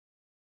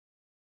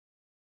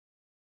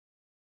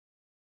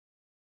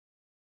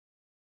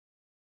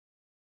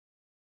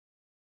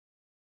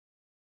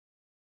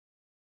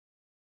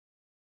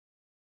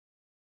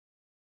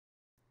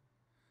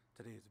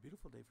Today is a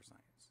beautiful day for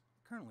science.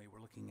 Currently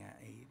we're looking at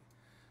a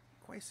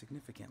quite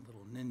significant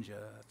little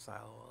ninja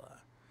style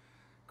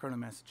coronal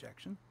mass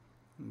ejection.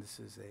 And this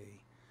is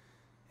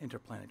a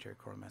interplanetary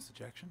coronal mass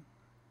ejection.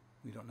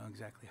 We don't know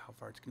exactly how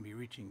far it's going to be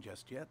reaching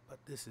just yet, but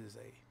this is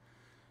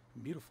a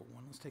beautiful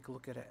one. Let's take a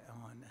look at it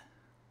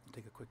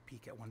take a quick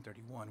peek at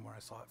 131 where I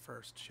saw it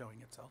first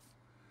showing itself.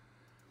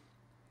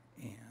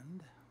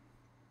 And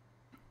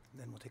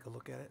then we'll take a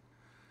look at it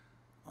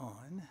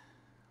on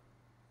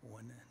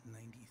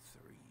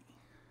 193.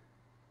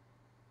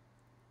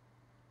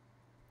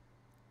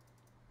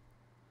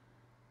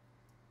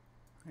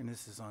 And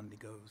this is on the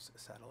GOES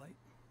satellite.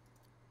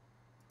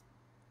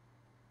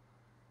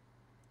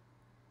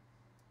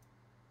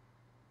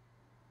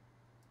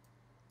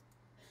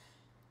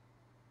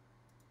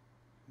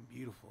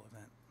 Beautiful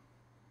event.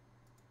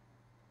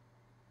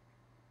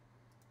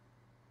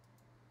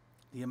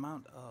 The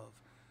amount of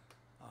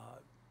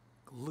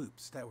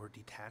loops that were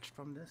detached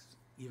from this,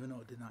 even though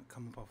it did not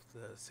come up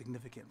with a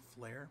significant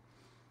flare,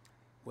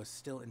 was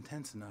still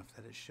intense enough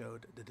that it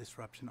showed the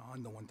disruption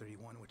on the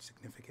 131, which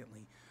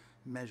significantly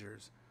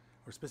measures,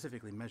 or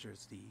specifically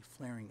measures, the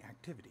flaring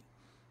activity.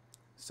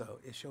 So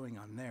it's showing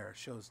on there,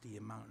 shows the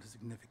amount of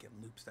significant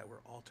loops that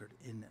were altered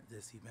in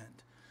this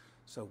event.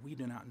 So we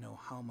do not know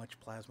how much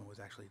plasma was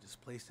actually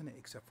displaced in it,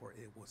 except for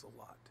it was a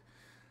lot.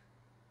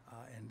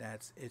 And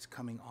it's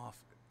coming off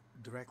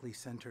directly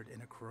centered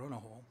in a corona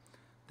hole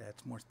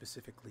that's more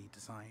specifically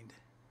designed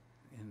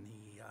in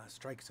the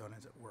strike zone,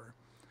 as it were.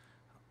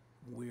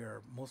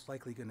 We're most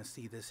likely going to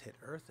see this hit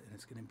Earth, and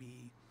it's going to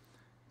be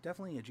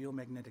definitely a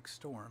geomagnetic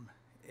storm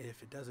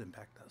if it does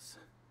impact us.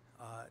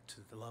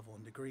 To the level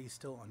and degree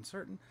still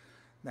uncertain.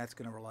 That's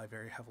going to rely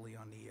very heavily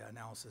on the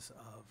analysis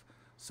of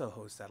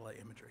SOHO's satellite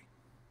imagery.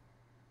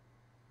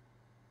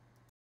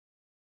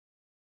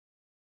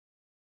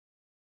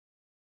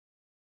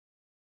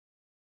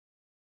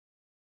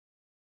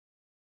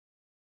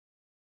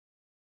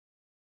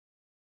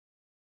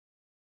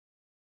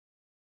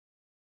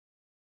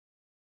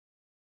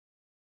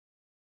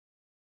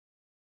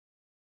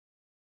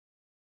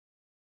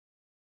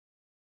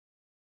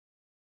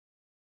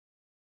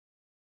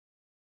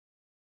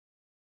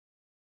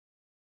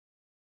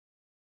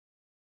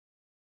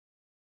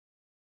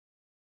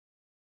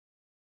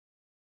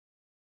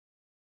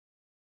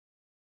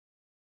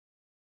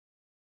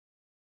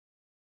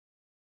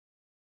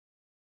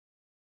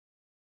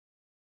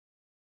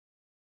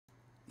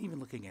 Even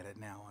looking at it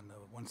now on the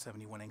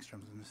 171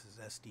 angstroms, and this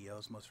is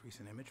SDO's most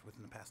recent image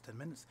within the past 10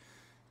 minutes,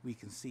 we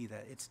can see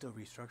that it's still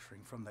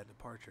restructuring from that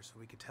departure. So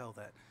we could tell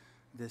that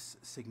this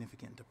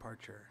significant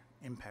departure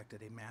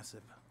impacted a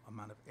massive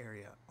amount of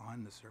area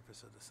on the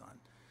surface of the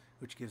sun,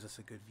 which gives us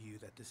a good view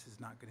that this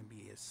is not going to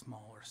be a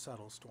small or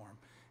subtle storm.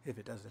 If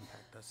it does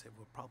impact us, it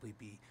will probably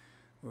be,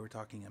 we're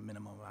talking a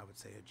minimum, I would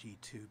say, a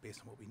G2 based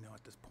on what we know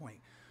at this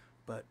point.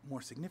 But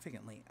more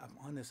significantly,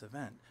 on this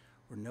event,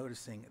 we're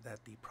noticing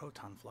that the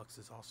proton flux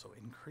is also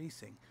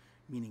increasing,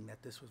 meaning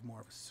that this was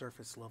more of a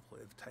surface level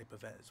type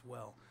event as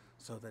well.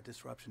 So that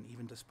disruption,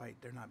 even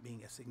despite there not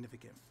being a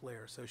significant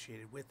flare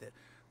associated with it,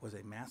 was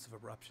a massive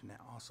eruption that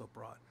also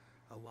brought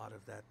a lot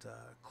of that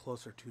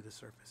closer to the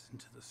surface,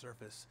 into the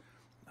surface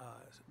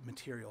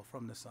material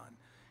from the sun,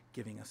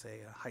 giving us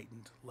a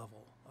heightened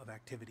level of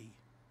activity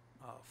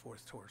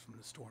forthtowards from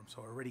the storm.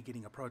 So already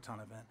getting a proton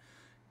event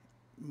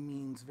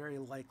means very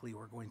likely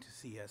we're going to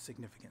see a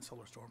significant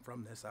solar storm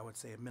from this. I would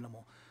say a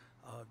minimal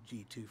of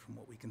G2 from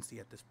what we can see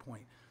at this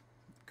point.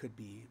 Could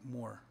be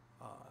more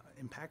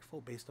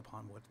impactful based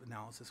upon what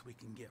analysis we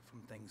can get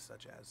from things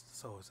such as the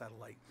SOHO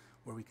satellite,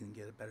 where we can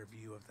get a better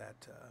view of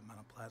that amount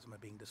of plasma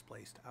being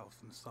displaced out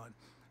from the sun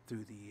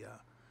through the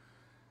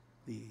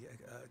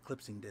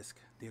eclipsing disk,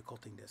 the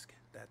occulting disk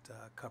that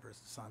covers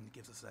the sun, that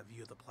gives us that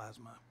view of the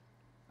plasma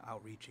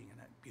outreaching and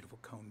that beautiful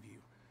cone view,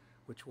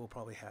 which we'll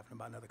probably have in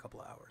about another couple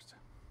of hours.